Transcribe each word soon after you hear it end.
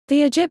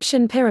The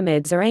Egyptian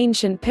pyramids are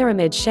ancient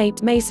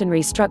pyramid-shaped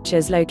masonry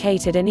structures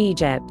located in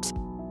Egypt.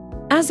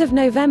 As of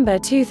November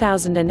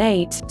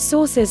 2008,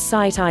 sources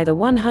cite either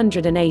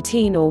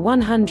 118 or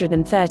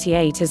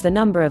 138 as the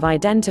number of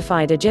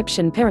identified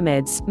Egyptian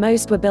pyramids.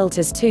 Most were built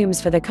as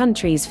tombs for the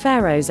country's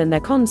pharaohs and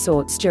their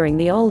consorts during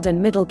the Old and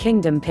Middle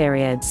Kingdom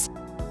periods.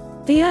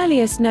 The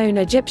earliest known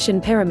Egyptian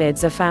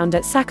pyramids are found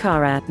at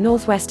Saqqara,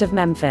 northwest of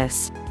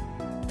Memphis.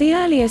 The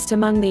earliest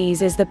among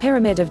these is the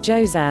Pyramid of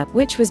Djoser,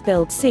 which was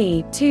built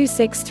c.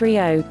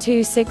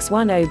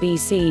 2630–2610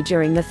 BC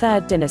during the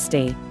 3rd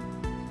dynasty.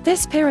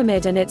 This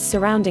pyramid and its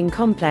surrounding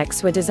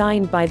complex were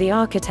designed by the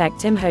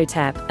architect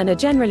Imhotep, and are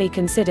generally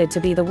considered to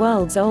be the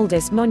world's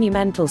oldest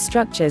monumental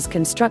structures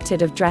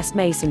constructed of dressed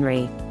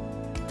masonry.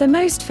 The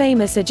most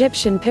famous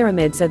Egyptian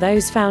pyramids are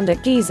those found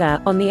at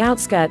Giza, on the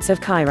outskirts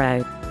of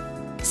Cairo.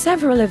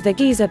 Several of the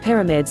Giza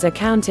pyramids are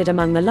counted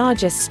among the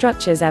largest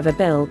structures ever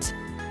built.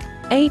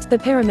 8. The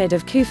Pyramid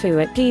of Khufu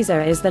at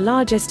Giza is the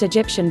largest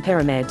Egyptian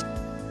pyramid.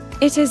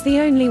 It is the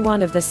only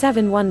one of the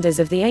 7 wonders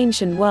of the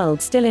ancient world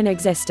still in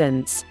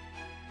existence.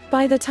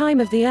 By the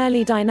time of the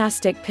early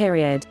dynastic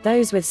period,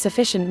 those with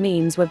sufficient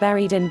means were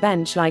buried in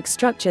bench-like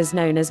structures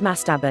known as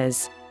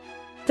mastabas.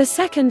 The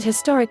second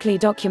historically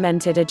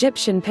documented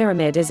Egyptian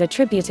pyramid is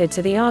attributed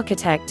to the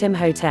architect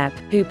Imhotep,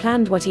 who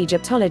planned what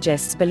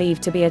Egyptologists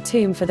believe to be a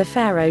tomb for the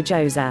pharaoh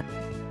Djoser.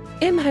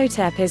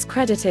 Imhotep is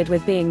credited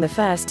with being the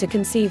first to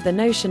conceive the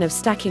notion of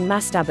stacking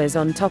mastabas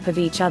on top of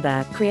each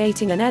other,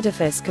 creating an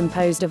edifice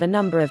composed of a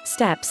number of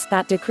steps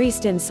that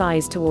decreased in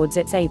size towards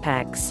its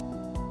apex.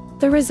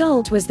 The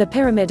result was the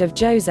Pyramid of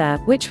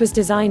Djoser, which was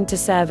designed to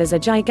serve as a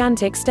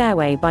gigantic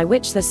stairway by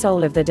which the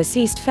soul of the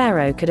deceased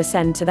pharaoh could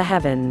ascend to the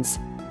heavens.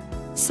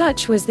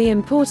 Such was the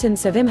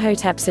importance of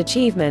Imhotep's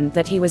achievement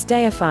that he was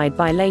deified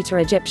by later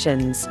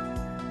Egyptians.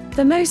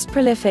 The most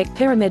prolific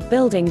pyramid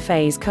building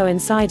phase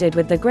coincided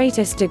with the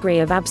greatest degree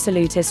of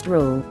absolutist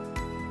rule.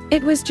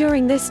 It was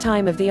during this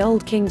time of the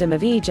Old Kingdom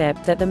of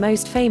Egypt that the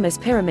most famous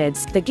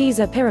pyramids, the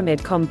Giza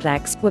Pyramid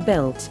Complex, were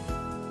built.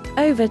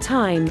 Over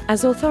time,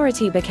 as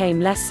authority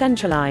became less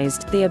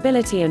centralized, the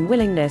ability and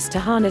willingness to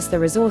harness the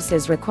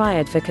resources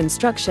required for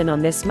construction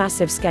on this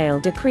massive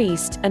scale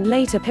decreased, and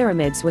later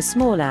pyramids were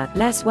smaller,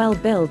 less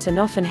well-built and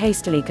often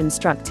hastily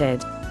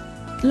constructed.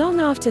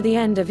 Long after the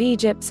end of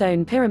Egypt's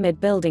own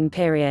pyramid building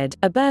period,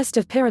 a burst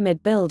of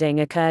pyramid building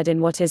occurred in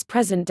what is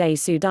present-day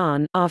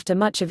Sudan, after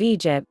much of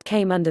Egypt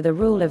came under the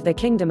rule of the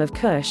Kingdom of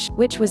Kush,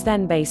 which was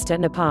then based at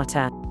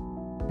Napata.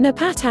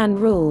 Napatan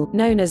rule,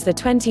 known as the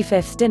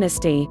 25th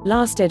dynasty,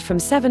 lasted from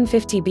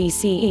 750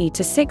 BCE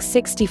to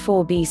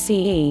 664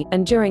 BCE,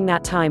 and during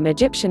that time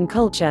Egyptian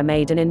culture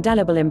made an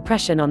indelible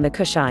impression on the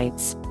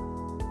Kushites.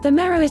 The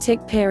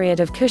Meroitic period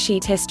of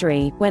Kushite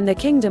history, when the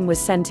kingdom was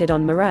centered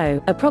on Meroe,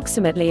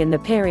 approximately in the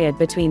period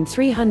between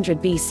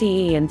 300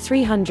 BCE and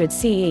 300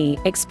 CE,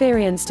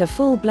 experienced a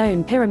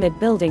full-blown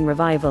pyramid-building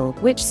revival,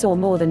 which saw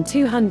more than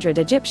 200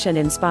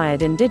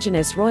 Egyptian-inspired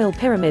indigenous royal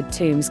pyramid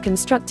tombs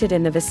constructed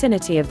in the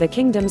vicinity of the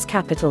kingdom's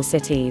capital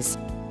cities.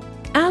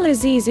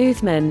 Al-Aziz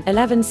Uthman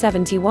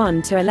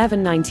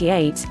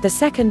 (1171–1198), the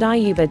second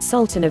Ayyubid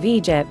Sultan of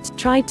Egypt,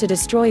 tried to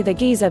destroy the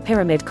Giza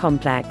pyramid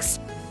complex.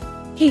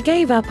 He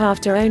gave up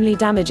after only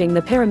damaging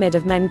the Pyramid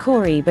of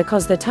Menkaure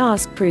because the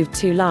task proved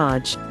too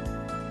large.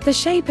 The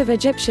shape of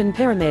Egyptian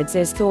pyramids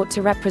is thought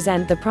to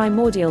represent the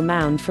primordial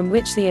mound from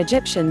which the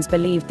Egyptians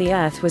believed the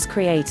earth was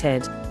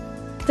created.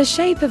 The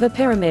shape of a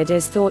pyramid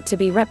is thought to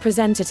be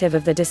representative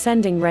of the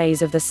descending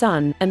rays of the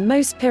sun, and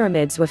most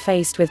pyramids were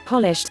faced with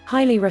polished,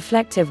 highly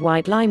reflective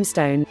white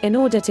limestone, in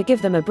order to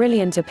give them a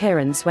brilliant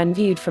appearance when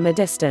viewed from a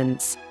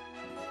distance.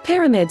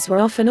 Pyramids were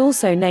often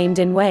also named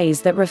in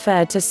ways that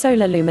referred to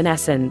solar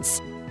luminescence.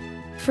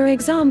 For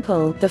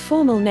example, the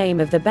formal name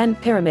of the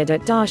Bent Pyramid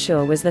at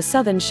Dahshur was the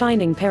Southern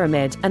Shining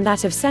Pyramid, and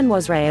that of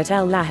Senwosre at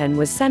El Lahan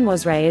was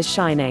Senwosre is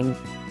Shining.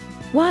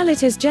 While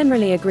it is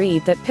generally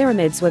agreed that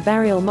pyramids were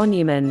burial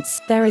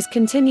monuments, there is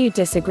continued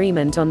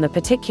disagreement on the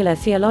particular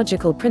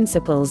theological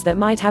principles that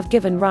might have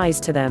given rise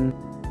to them.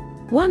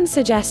 One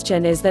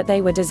suggestion is that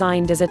they were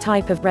designed as a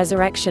type of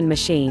resurrection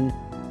machine.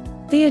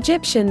 The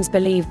Egyptians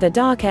believed the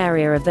dark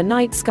area of the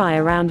night sky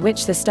around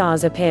which the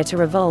stars appear to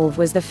revolve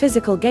was the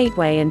physical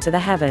gateway into the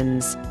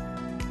heavens.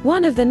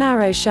 One of the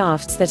narrow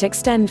shafts that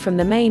extend from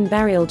the main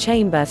burial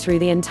chamber through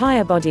the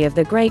entire body of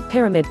the Great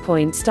Pyramid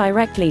points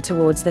directly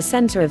towards the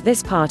center of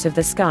this part of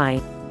the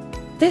sky.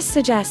 This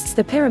suggests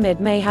the pyramid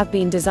may have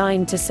been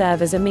designed to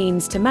serve as a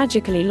means to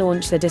magically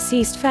launch the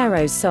deceased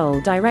pharaoh's soul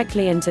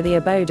directly into the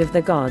abode of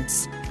the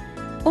gods.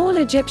 All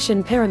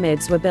Egyptian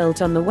pyramids were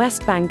built on the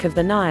west bank of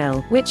the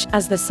Nile, which,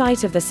 as the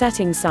site of the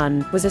setting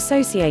sun, was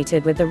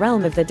associated with the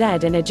realm of the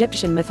dead in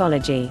Egyptian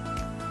mythology.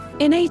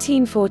 In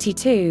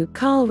 1842,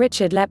 Carl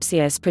Richard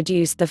Lepsius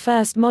produced the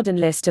first modern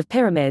list of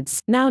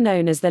pyramids, now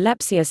known as the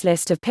Lepsius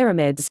List of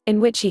Pyramids, in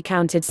which he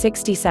counted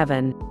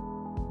 67.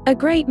 A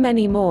great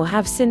many more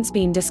have since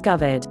been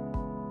discovered.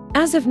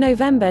 As of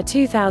November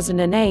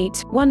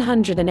 2008,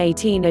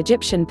 118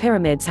 Egyptian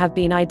pyramids have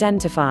been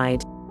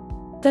identified.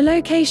 The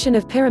location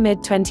of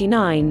Pyramid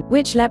 29,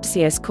 which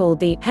Lepsius called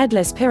the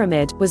Headless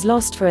Pyramid, was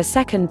lost for a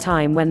second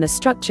time when the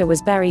structure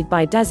was buried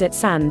by desert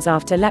sands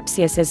after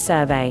Lepsius's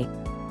survey.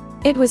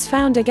 It was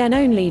found again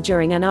only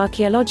during an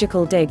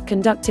archaeological dig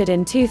conducted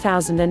in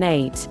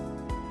 2008.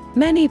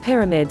 Many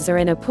pyramids are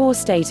in a poor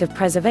state of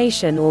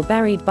preservation or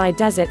buried by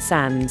desert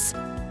sands.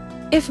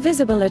 If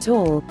visible at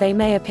all, they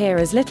may appear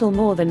as little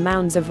more than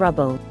mounds of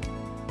rubble.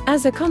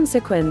 As a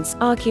consequence,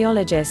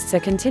 archaeologists are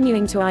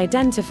continuing to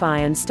identify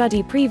and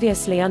study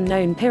previously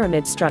unknown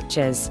pyramid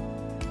structures.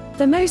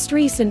 The most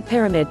recent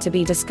pyramid to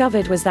be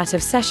discovered was that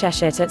of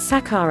Sesheshet at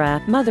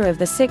Saqqara, mother of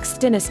the 6th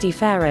dynasty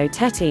pharaoh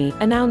Teti,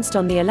 announced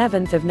on the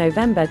 11th of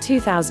November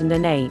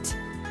 2008.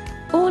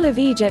 All of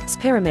Egypt's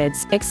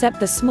pyramids, except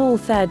the small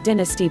 3rd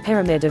dynasty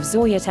pyramid of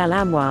Zoryat el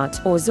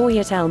Amwat, or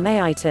Zoryat el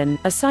Mayaitan,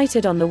 are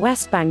sited on the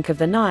west bank of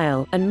the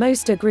Nile, and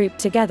most are grouped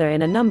together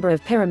in a number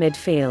of pyramid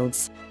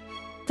fields.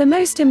 The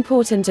most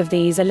important of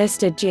these are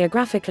listed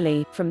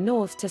geographically, from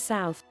north to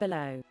south,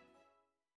 below.